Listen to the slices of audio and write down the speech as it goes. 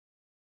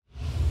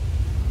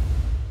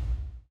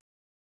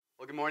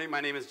Good morning.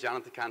 My name is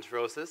Jonathan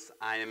Kontorousis.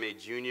 I am a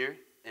junior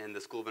in the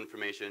School of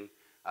Information,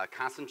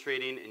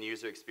 concentrating in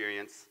user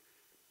experience,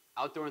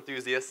 outdoor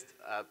enthusiast,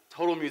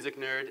 total music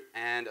nerd,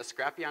 and a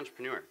scrappy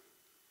entrepreneur.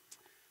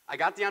 I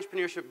got the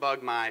entrepreneurship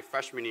bug my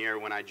freshman year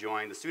when I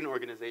joined the student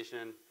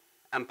organization,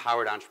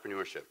 Empowered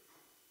Entrepreneurship.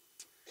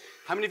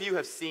 How many of you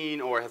have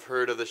seen or have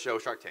heard of the show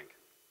Shark Tank?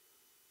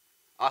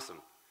 Awesome.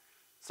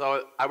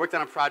 So I worked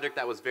on a project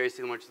that was very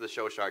similar to the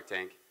show Shark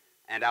Tank,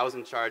 and I was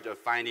in charge of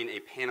finding a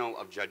panel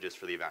of judges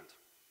for the event.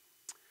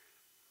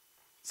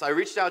 So I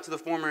reached out to the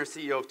former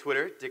CEO of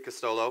Twitter, Dick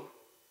Costolo,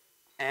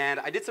 and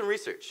I did some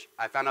research.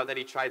 I found out that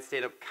he tried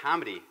stand-up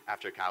comedy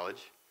after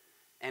college,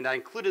 and I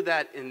included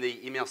that in the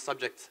email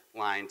subject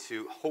line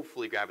to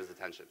hopefully grab his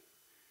attention.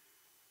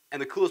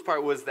 And the coolest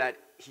part was that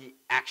he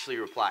actually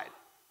replied.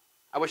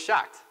 I was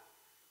shocked.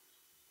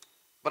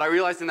 But I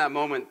realized in that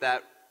moment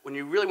that when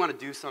you really want to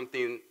do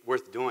something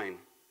worth doing,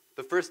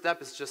 the first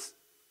step is just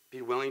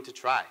be willing to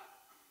try,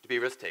 to be a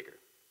risk taker.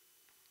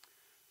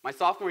 My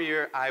sophomore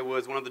year, I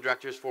was one of the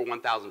directors for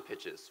 1,000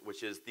 Pitches,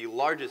 which is the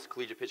largest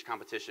collegiate pitch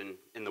competition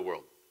in the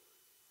world.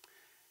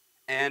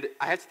 And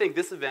I had to thank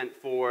this event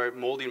for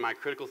molding my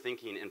critical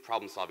thinking and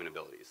problem-solving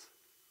abilities.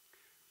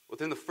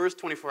 Within the first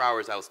 24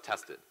 hours, I was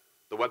tested.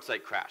 The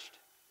website crashed.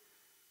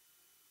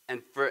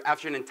 And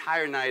after an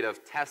entire night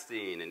of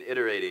testing and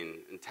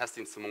iterating and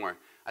testing some more,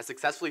 I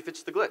successfully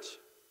fixed the glitch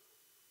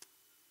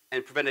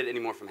and prevented any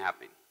more from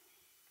happening.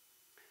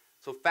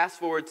 So fast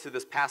forward to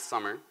this past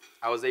summer,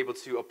 I was able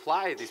to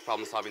apply these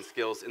problem-solving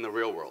skills in the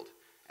real world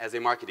as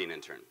a marketing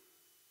intern.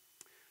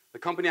 The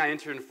company I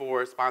interned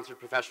for sponsored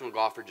professional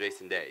golfer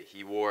Jason Day.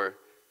 He wore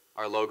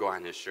our logo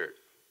on his shirt.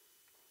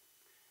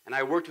 And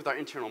I worked with our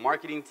internal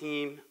marketing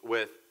team,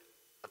 with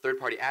a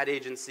third-party ad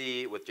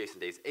agency, with Jason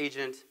Day's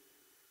agent.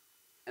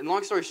 And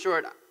long story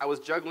short, I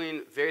was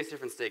juggling various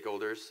different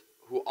stakeholders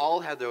who all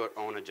had their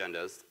own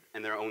agendas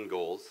and their own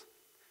goals.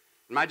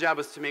 And my job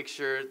was to make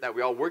sure that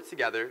we all worked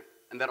together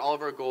and that all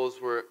of our goals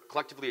were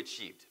collectively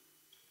achieved.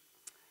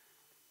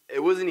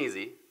 It wasn't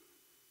easy,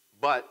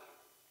 but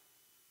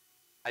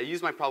I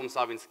used my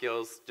problem-solving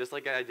skills just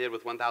like I did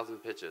with 1,000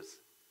 Pitches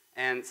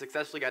and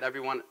successfully got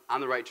everyone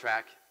on the right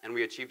track, and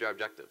we achieved our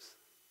objectives.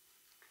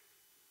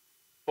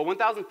 But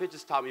 1,000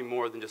 Pitches taught me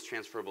more than just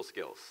transferable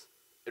skills.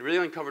 It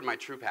really uncovered my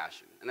true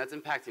passion, and that's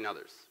impacting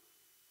others.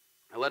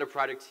 I led a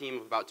project team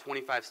of about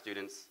 25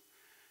 students,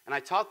 and I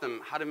taught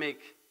them how to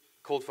make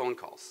cold phone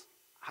calls,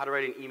 how to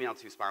write an email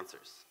to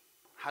sponsors,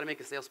 how to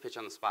make a sales pitch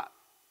on the spot.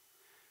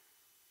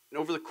 And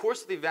over the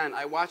course of the event,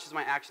 I watched as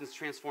my actions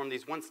transformed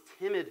these once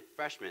timid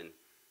freshmen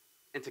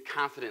into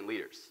confident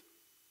leaders.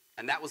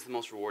 And that was the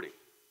most rewarding.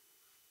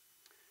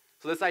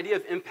 So this idea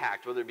of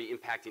impact, whether it be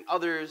impacting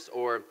others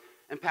or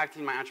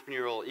impacting my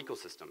entrepreneurial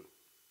ecosystem,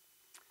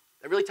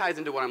 that really ties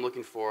into what I'm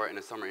looking for in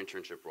a summer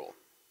internship role.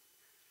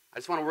 I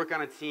just want to work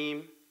on a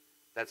team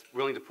that's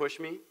willing to push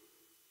me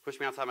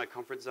outside my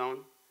comfort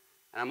zone,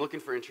 and I'm looking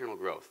for internal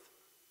growth.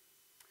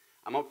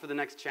 I'm up for the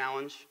next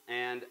challenge,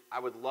 and I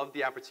would love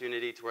the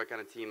opportunity to work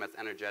on a team that's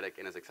energetic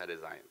and as excited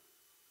as I am.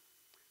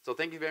 So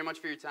thank you very much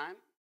for your time.